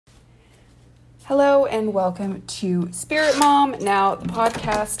Hello and welcome to Spirit Mom, now the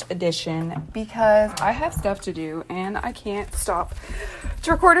podcast edition, because I have stuff to do and I can't stop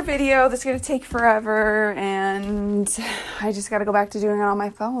to record a video that's going to take forever, and I just got to go back to doing it on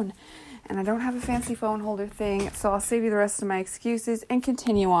my phone, and I don't have a fancy phone holder thing, so I'll save you the rest of my excuses and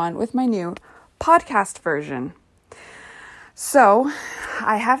continue on with my new podcast version. So,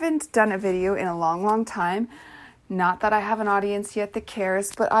 I haven't done a video in a long time. Not that I have an audience yet that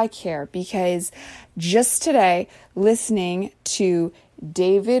cares, but I care because just today, listening to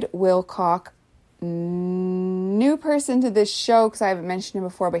David Wilcock, new person to this show because I haven't mentioned him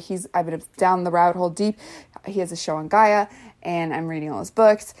before, but I've been down the rabbit hole deep. He has a show on Gaia, and I'm reading all his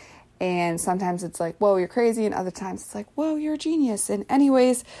books, and sometimes it's like, whoa, you're crazy, and other times it's like, whoa, you're a genius. And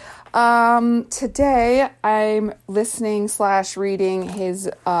anyways, today I'm listening / reading his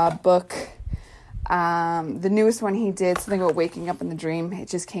book. The newest one he did, something about waking up in the dream. It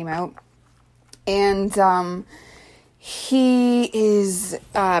just came out. And he is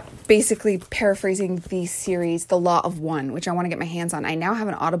basically paraphrasing the series, The Law of One, which I want to get my hands on. I now have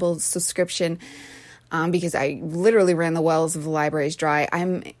an Audible subscription because I literally ran the wells of the libraries dry.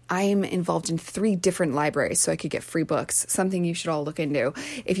 I'm involved in 3 different libraries, so I could get free books, something you should all look into.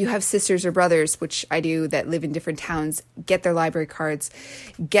 If you have sisters or brothers, which I do, that live in different towns, get their library cards,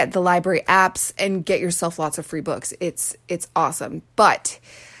 get the library apps, and get yourself lots of free books. It's awesome. But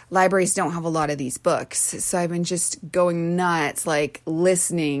libraries don't have a lot of these books, so I've been just going nuts, like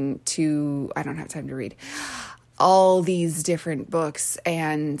listening to, I don't have time to read, all these different books,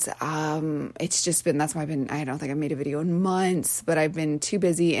 and it's just been, that's why I don't think I've made a video in months, but I've been too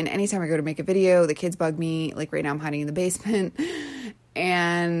busy, and anytime I go to make a video, the kids bug me. Like right now I'm hiding in the basement,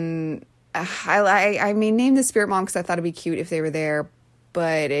 and I mean, name the Spirit Mom because I thought it'd be cute if they were there,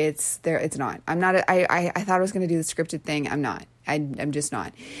 but it's not. I'm not, I thought I was going to do the scripted thing. I'm not. I'm just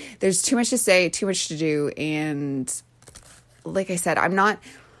not. There's too much to say, too much to do, and like I said, I'm not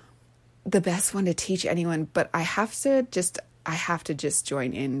the best one to teach anyone, but I have to just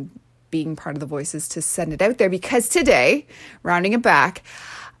join in being part of the voices to send it out there, because today, rounding it back,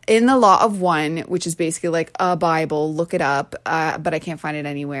 in the Law of One, which is basically like a Bible, look it up, but I can't find it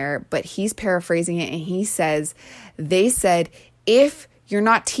anywhere, but he's paraphrasing it, and he says, they said, if you're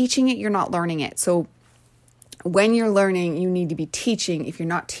not teaching it, you're not learning it. So when you're learning, you need to be teaching. If you're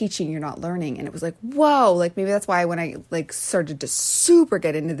not teaching, you're not learning. And it was like, whoa, like maybe that's why when I like started to super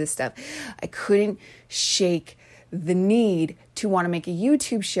get into this stuff, I couldn't shake the need to want to make a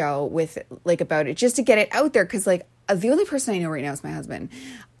YouTube show with like about it, just to get it out there. Cause like the only person I know right now is my husband.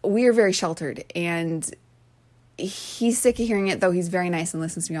 We are very sheltered, and he's sick of hearing it, though he's very nice and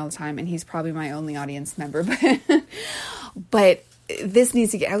listens to me all the time. And he's probably my only audience member, but this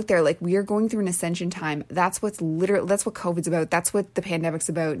needs to get out there. Like, we are going through an ascension time. That's what COVID's about. That's what the pandemic's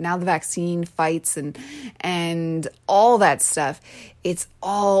about. Now the vaccine fights and all that stuff. It's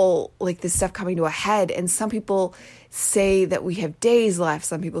all like this stuff coming to a head. And some people say that we have days left.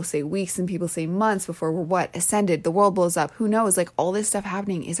 Some people say weeks, and people say months before we're ascended. The world blows up. Who knows? Like, all this stuff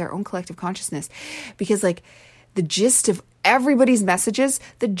happening is our own collective consciousness, because like the gist of everybody's messages,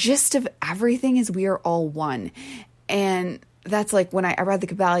 the gist of everything is we are all one. And that's like when I read the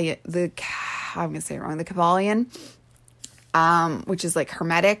Kabbalion, I'm going to say it wrong, the Kabbalion, which is like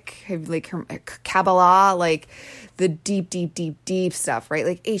Hermetic, like Kabbalah, like the deep stuff, right?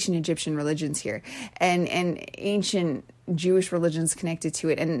 Like ancient Egyptian religions here, and ancient Jewish religions connected to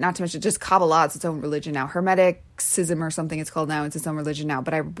it, and not to mention just Kabbalah, it's its own religion now. Hermeticism or something it's called now, it's its own religion now.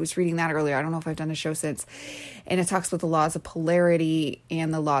 But I was reading that earlier. I don't know if I've done a show since, and it talks about the laws of polarity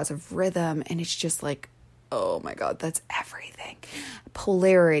and the laws of rhythm, and it's just like, oh my God, that's everything.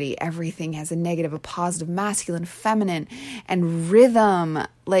 Polarity, everything has a negative, a positive, masculine, feminine, and rhythm,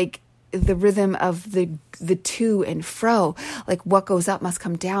 like the rhythm of the to and fro, like what goes up must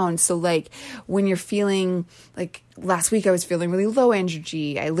come down. So like when you're feeling like last week I was feeling really low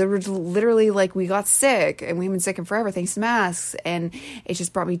energy, I literally like we got sick, and we've been sick forever thanks to masks, and it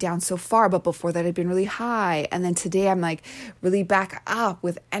just brought me down so far. But before that I'd been really high, and then today I'm like really back up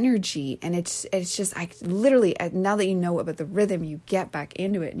with energy, and it's just, I literally, now that you know about the rhythm, you get back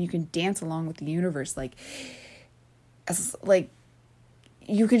into it and you can dance along with the universe, like as like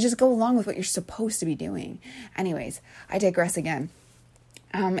you can just go along with what you're supposed to be doing. Anyways, I digress again.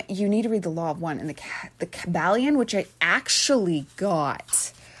 You need to read The Law of One, and the Kabbalion, which I actually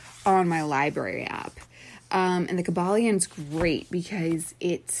got on my library app. And the Kabbalion's great because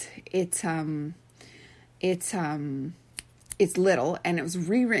it's little, and it was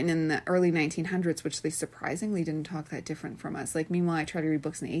rewritten in the early 1900s, which they surprisingly didn't talk that different from us. Like, meanwhile, I try to read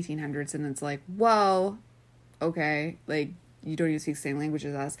books in the 1800s, and it's like, whoa, okay, like, you don't even speak the same language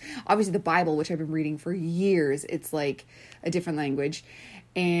as us. Obviously the Bible, which I've been reading for years, it's like a different language.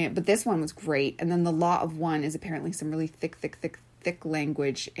 But this one was great. And then the Law of One is apparently some really thick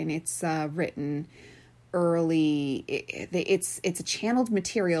language, and it's written early. It's a channeled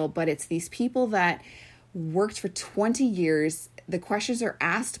material, but it's these people that worked for 20 years. The questions are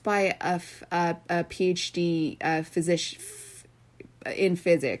asked by a PhD physician in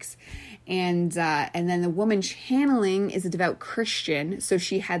physics. And then the woman channeling is a devout Christian. So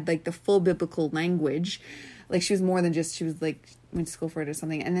she had like the full biblical language. Like she was more than just, she was like, went to school for it or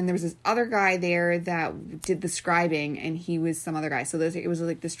something. And then there was this other guy there that did the scribing, and he was some other guy. So it was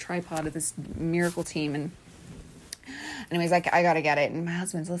like this tripod of this miracle team. And anyways, I gotta get it. And my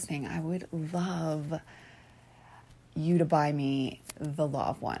husband's listening. I would love you to buy me the Law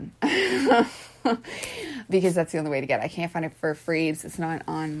of One. Because that's the only way to get it. I can't find it for free. It's not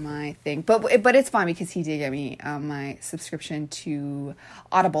on my thing. But it's fine because he did get me my subscription to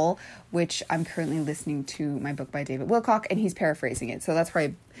Audible, which I'm currently listening to my book by David Wilcock, and he's paraphrasing it. So that's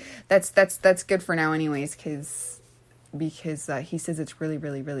probably that's good for now anyways, because he says it's really,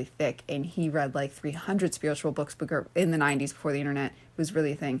 really, really thick, and he read like 300 spiritual books in the 90s before the internet was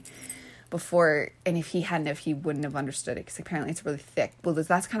really a thing. And if he wouldn't have understood it, because apparently it's really thick. Well,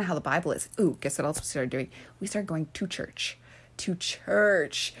 that's kind of how the Bible is. Ooh, guess what else we started doing? We started going to church.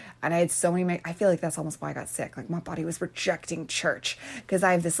 And I had so many, I feel like that's almost why I got sick. Like my body was rejecting church, because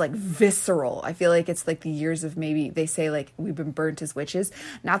I have this like visceral, I feel like it's like the years of, maybe they say like we've been burnt as witches.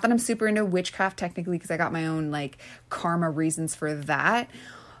 Not that I'm super into witchcraft technically, because I got my own like karma reasons for that.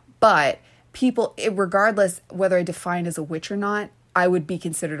 But people, regardless whether I defined as a witch or not, I would be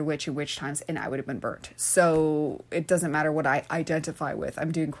considered a witch in witch times, and I would have been burnt. So it doesn't matter what I identify with.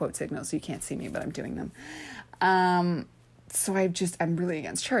 I'm doing quote signals, so you can't see me, but I'm doing them. So I'm really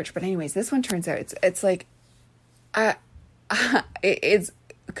against church. But anyways, this one turns out it's like, it's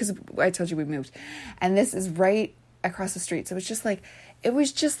because I told you we moved, and this is right across the street. So it's just like, there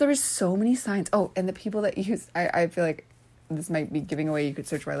was so many signs. Oh, and the people that I feel like this might be giving away, you could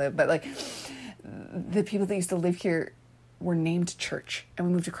search where I live, but like the people that used to live here were named church, and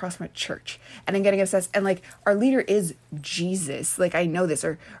we moved across from a church, and I'm getting obsessed. And like our leader is Jesus. Like I know this,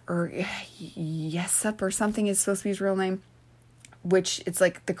 or Yesup or something is supposed to be his real name, which it's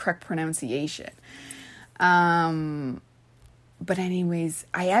like the correct pronunciation. But anyways,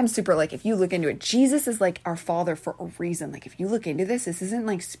 I am super like, if you look into it, Jesus is like our Father for a reason. Like if you look into this isn't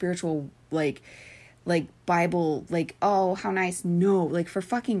like spiritual, like Bible, like, oh, how nice. No, like for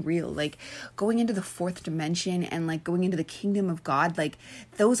fucking real, like going into the fourth dimension and like going into the kingdom of God, like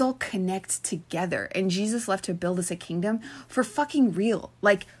those all connect together. And Jesus left to build us a kingdom for fucking real,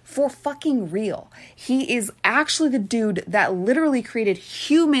 like for fucking real. He is actually the dude that literally created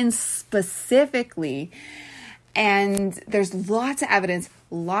humans specifically. And there's lots of evidence,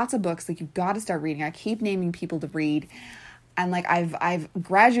 lots of books, like you've got to start reading. I keep naming people to read. And like I've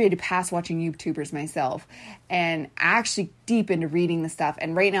graduated past watching YouTubers myself, and actually deep into reading the stuff.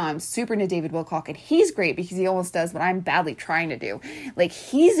 And right now I'm super into David Wilcock, and he's great because he almost does what I'm badly trying to do. Like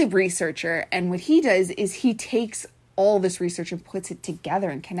he's a researcher, and what he does is he takes all this research and puts it together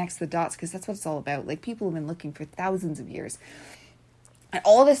and connects the dots, because that's what it's all about. Like people have been looking for thousands of years at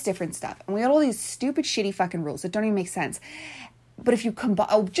all this different stuff, and we got all these stupid shitty fucking rules that don't even make sense. But if you combine,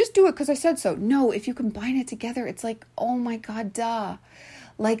 oh, just do it because I said so. No, if you combine it together, it's like, oh my God, duh.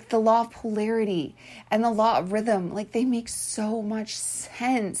 Like the law of polarity and the law of rhythm, like they make so much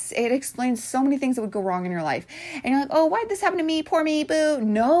sense. It explains so many things that would go wrong in your life. And you're like, oh, why'd this happen to me? Poor me, boo.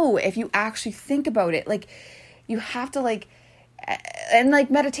 No, if you actually think about it, like you have to like, and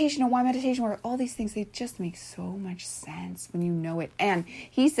like meditation, and why meditation, where all these things, they just make so much sense when you know it. And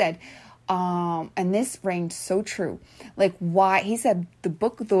he said, and this rang so true. Like why he said the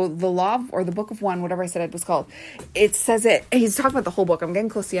book, the law of, or the book of one, whatever I said it was called. It says it. He's talking about the whole book. I'm getting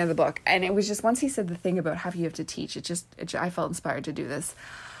close to the end of the book, and it was just once he said the thing about how you have to teach. I felt inspired to do this.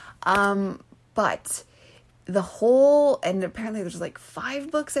 But the whole, and apparently there's like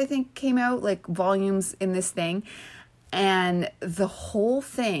 5 books I think came out, like volumes in this thing, and the whole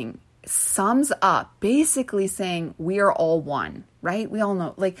thing sums up basically saying we are all one, right? We all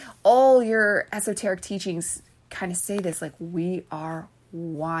know, like all your esoteric teachings kind of say this, like we are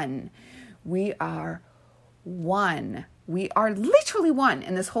one. We are one. We are literally one.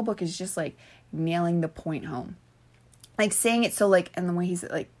 And this whole book is just like nailing the point home. Like saying it so like, and the way he's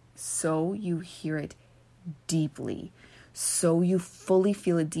like, so you hear it deeply. So you fully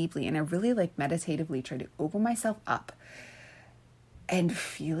feel it deeply. And I really like meditatively try to open myself up and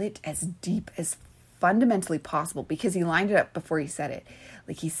feel it as deep as fundamentally possible, because he lined it up before he said it.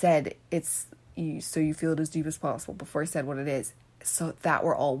 Like he said, it's so you feel it as deep as possible before I said what it is, so that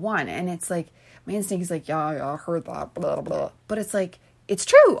we're all one. And it's like, my instinct is like, yeah, I heard that, blah, blah, blah. But it's like, it's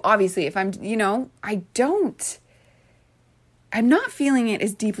true, obviously. If I'm, I'm not feeling it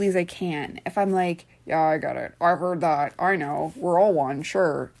as deeply as I can. If I'm like, yeah, I got it, I heard that, I know, we're all one,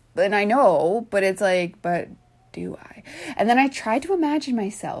 sure. And I know, but it's like, but do I? And then I tried to imagine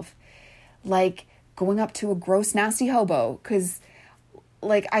myself like going up to a gross, nasty hobo, because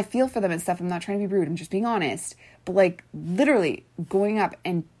like I feel for them and stuff. I'm not trying to be rude, I'm just being honest. But like literally going up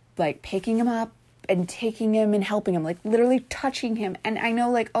and like picking him up and taking him and helping him, like literally touching him. And I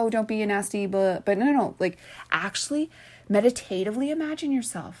know like, oh, don't be a nasty, but no, like actually meditatively imagine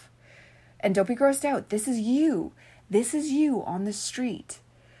yourself, and don't be grossed out. This is you on the street.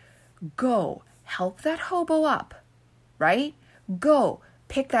 Go help that hobo up, right? Go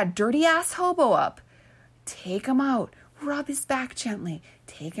pick that dirty ass hobo up, take him out, rub his back gently,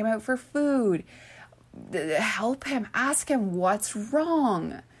 take him out for food, help him, ask him what's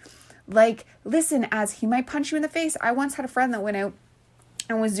wrong. Like, listen, as he might punch you in the face. I once had a friend that went out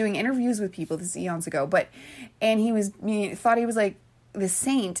and was doing interviews with people, this is eons ago, and he thought he was like the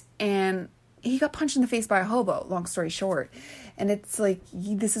saint, and he got punched in the face by a hobo, long story short. And it's like,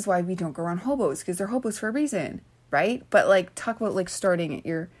 this is why we don't go around hobos, because they're hobos for a reason, right? But like, talk about like starting at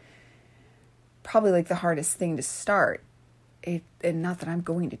your, probably like the hardest thing to start. And not that I'm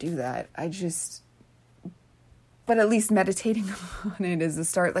going to do that. But at least meditating on it is a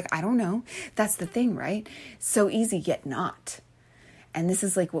start. Like, I don't know. That's the thing, right? So easy, yet not. And this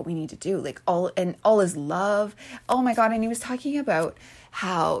is like what we need to do. Like all is love. Oh my God. And he was talking about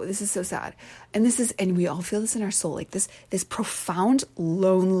how this is so sad. And we all feel this in our soul, like this profound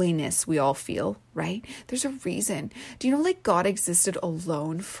loneliness we all feel, right? There's a reason. Do you know, like God existed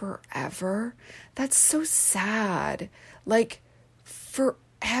alone forever? That's so sad. Like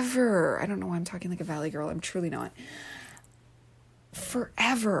forever. I don't know why I'm talking like a valley girl. I'm truly not.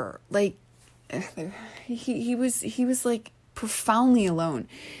 Forever. Like he was like profoundly alone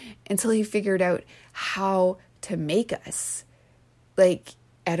until he figured out how to make us, like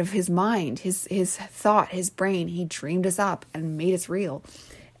out of his mind, his thought, his brain. He dreamed us up and made us real.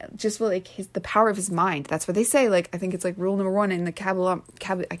 Just like the power of his mind. That's what they say. Like, I think it's like rule number 1 in the Kabbalion.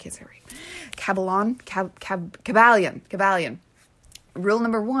 Rule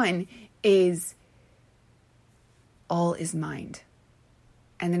number 1 is all is mind.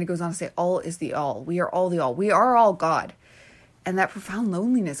 And then it goes on to say all is the all. We are all the all. We are all God. And that profound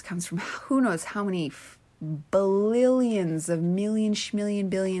loneliness comes from who knows how many billions of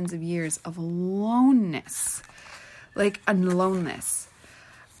billions of years of aloneness. Like aloneness.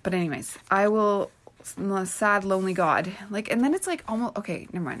 But anyways, sad, lonely God. Like, and then it's like almost, okay,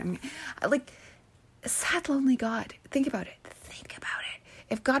 never mind. Like, sad, lonely God. Think about it.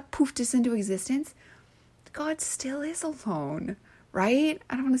 If God poofed us into existence, God still is alone, right?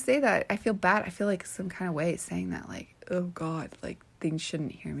 I don't want to say that. I feel bad. I feel like some kind of way saying that, like, oh God, like things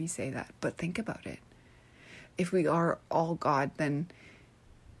shouldn't hear me say that. But think about it. If we are all God, then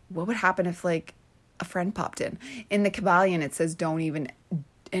what would happen if like a friend popped in? In the Kabbalion, it says don't even,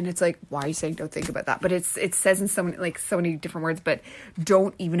 and it's like, why are you saying don't think about that? But it says in so many different words, but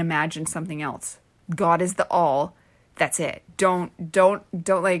don't even imagine something else. God is the all. That's it. Don't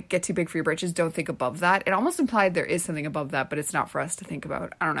like get too big for your britches. Don't think above that. It almost implied there is something above that, but it's not for us to think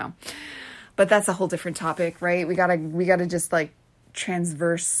about. I don't know. But that's a whole different topic, right? We gotta just like transcend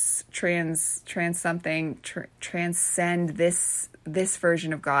this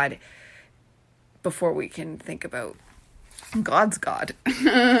version of God before we can think about God's God.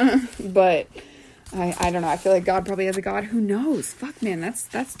 But I don't know. I feel like God probably has a God. Who knows? Fuck, man.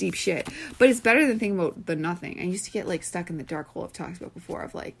 That's deep shit. But it's better than thinking about the nothing. I used to get like stuck in the dark hole I've talked about before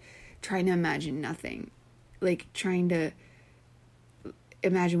of like trying to imagine nothing. Like trying to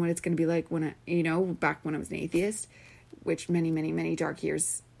imagine what it's going to be like when back when I was an atheist, which many dark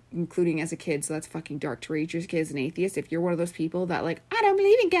years, including as a kid. So that's fucking dark to raise your kid as an atheist. If you're one of those people that like, I don't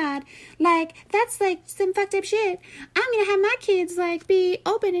believe in God, like that's like some fucked up shit. I'm gonna have my kids like be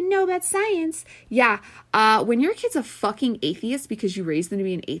open and know about science. Yeah. When your kid's a fucking atheist because you raised them to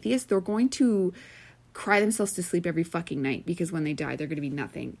be an atheist, they're going to cry themselves to sleep every fucking night because when they die, they're going to be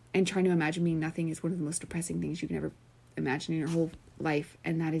nothing. And trying to imagine being nothing is one of the most depressing things you can ever imagine in your whole life.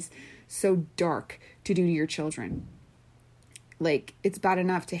 And that is so dark to do to your children. Like, it's bad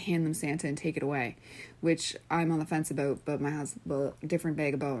enough to hand them Santa and take it away, which I'm on the fence about, but my husband, well, different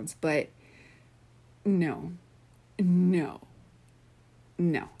bag of bones. But no. And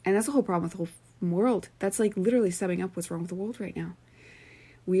that's the whole problem with the whole world. That's like literally summing up what's wrong with the world right now.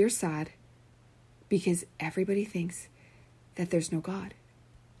 We are sad because everybody thinks that there's no God.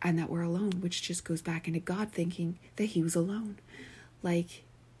 and that we're alone, which just goes back into God thinking that he was alone. Like,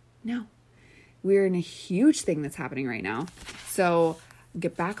 no, we're in a huge thing that's happening right now. So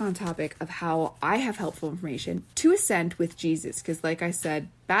get back on topic of how I have helpful information to ascend with Jesus. Because like I said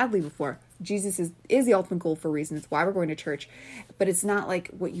badly before, Jesus is the ultimate goal for a reason. It's why we're going to church. But it's not like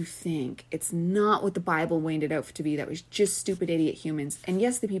what you think. It's not what the Bible waned it out to be. That was just stupid idiot humans. And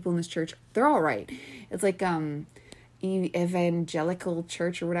yes, the people in this church, they're all right. It's like evangelical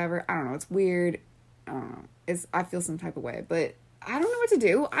church or whatever. I don't know. It's weird. I don't know. I feel some type of way. But I don't know what to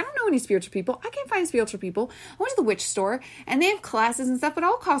do. I don't know any spiritual people. I can't find spiritual people. I went to the witch store and they have classes and stuff, but it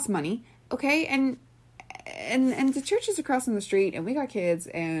all costs money. Okay. And the church is across from the street and we got kids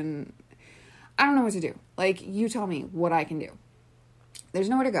and I don't know what to do. Like, you tell me what I can do. There's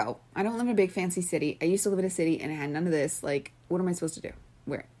nowhere to go. I don't live in a big fancy city. I used to live in a city and I had none of this. Like, what am I supposed to do?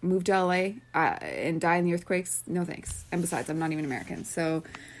 Where? Move to LA and die in the earthquakes? No thanks. And besides, I'm not even American. So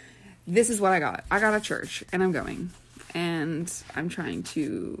this is what I got. I got a church and I'm going. And I'm trying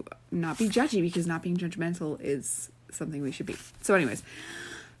to not be judgy because not being judgmental is something we should be. So anyways,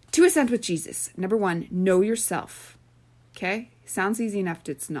 to ascend with Jesus. Number 1, know yourself. Okay? Sounds easy enough,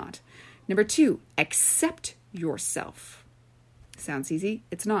 it's not. Number 2, accept yourself. Sounds easy?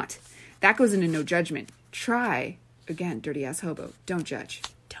 It's not. That goes into no judgment. Try, again, dirty ass hobo, don't judge.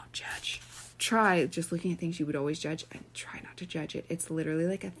 Don't judge. Try just looking at things you would always judge and try not to judge it. It's literally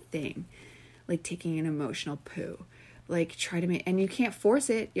like a thing. Like taking an emotional poo. Like try to make, and you can't force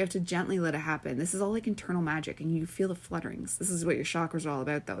it. You have to gently let it happen. This is all like internal magic and you feel the flutterings. This is what your chakras are all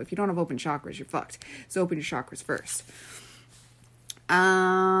about though. If you don't have open chakras, you're fucked. So open your chakras first.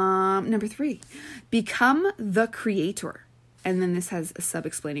 Number 3, become the creator. And then this has a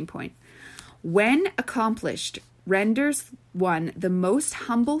sub-explaining point. When accomplished, renders one the most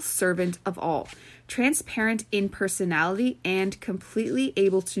humble servant of all, transparent in personality and completely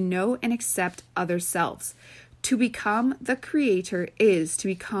able to know and accept other selves. To become the creator is to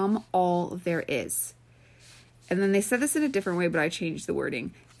become all there is. And then they said this in a different way, but I changed the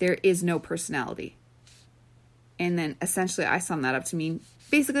wording. There is no personality. And then essentially I sum that up to mean,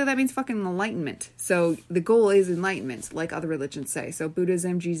 basically that means fucking enlightenment. So the goal is enlightenment, like other religions say. So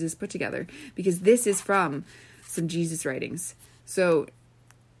Buddhism, Jesus put together, because this is from some Jesus writings. So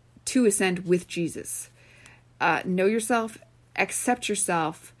to ascend with Jesus. Know yourself, accept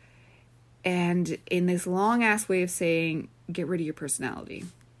yourself, and in this long ass way of saying, get rid of your personality.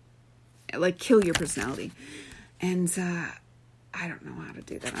 Like, kill your personality. And I don't know how to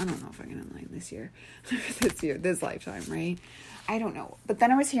do that. I don't know if I can enlighten this year, this lifetime, right? I don't know. But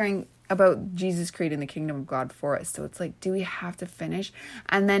then I was hearing about Jesus creating the kingdom of God for us. So it's like, do we have to finish?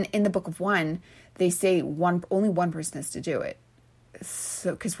 And then in the book of 1, they say only one person has to do it.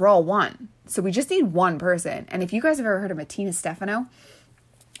 So, because we're all one. So we just need one person. And if you guys have ever heard of Martina Stefano,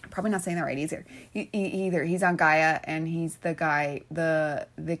 probably not saying that right either. He's on Gaia, and he's the guy,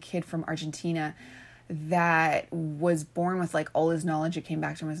 the kid from Argentina that was born with like all his knowledge. It came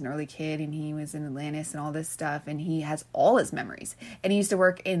back to him as an early kid, and he was in Atlantis and all this stuff, and he has all his memories. And he used to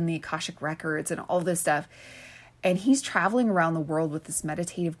work in the Akashic Records and all this stuff. And he's traveling around the world with this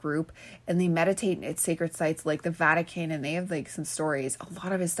meditative group, and they meditate at sacred sites like the Vatican, and they have like some stories. A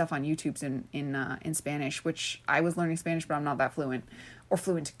lot of his stuff on YouTube's in Spanish, which I was learning Spanish, but I'm not that fluent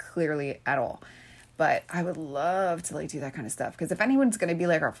clearly at all. But I would love to like do that kind of stuff, because if anyone's going to be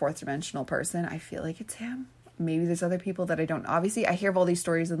like our fourth dimensional person, I feel like it's him. Maybe there's other people that I don't. Obviously, I hear of all these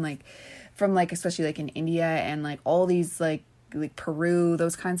stories and like from like especially like in India and like all these like Peru,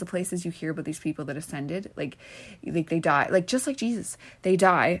 those kinds of places, you hear about these people that ascended, like they die, like just like Jesus, they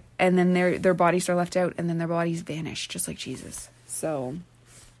die, and then their bodies are left out, and then their bodies vanish, just like Jesus. So,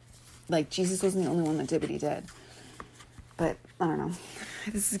 like Jesus wasn't the only one that did what he did. But I don't know.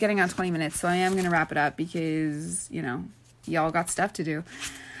 This is getting on 20 minutes, so I am going to wrap it up because, you know, y'all got stuff to do.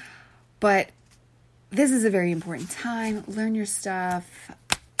 But this is a very important time. Learn your stuff.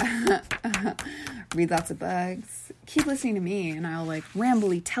 Read lots of books. Keep listening to me, and I'll like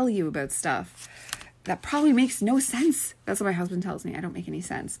rambly tell you about stuff that probably makes no sense. That's what my husband tells me. I don't make any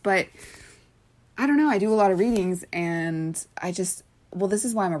sense. But I don't know. I do a lot of readings, and this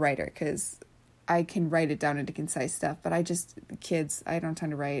is why I'm a writer, because I can write it down into concise stuff, but I don't have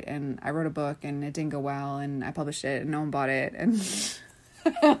time to write, and I wrote a book, and it didn't go well, and I published it, and no one bought it, and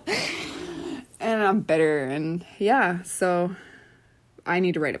and I'm bitter, and yeah, so I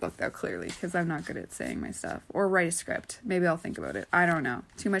need to write a book, though, clearly, because I'm not good at saying my stuff, or write a script. Maybe I'll think about it. I don't know.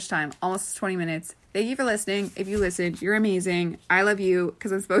 Too much time. Almost 20 minutes. Thank you for listening. If you listened, you're amazing. I love you,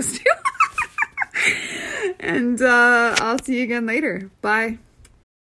 because I'm supposed to. And I'll see you again later. Bye.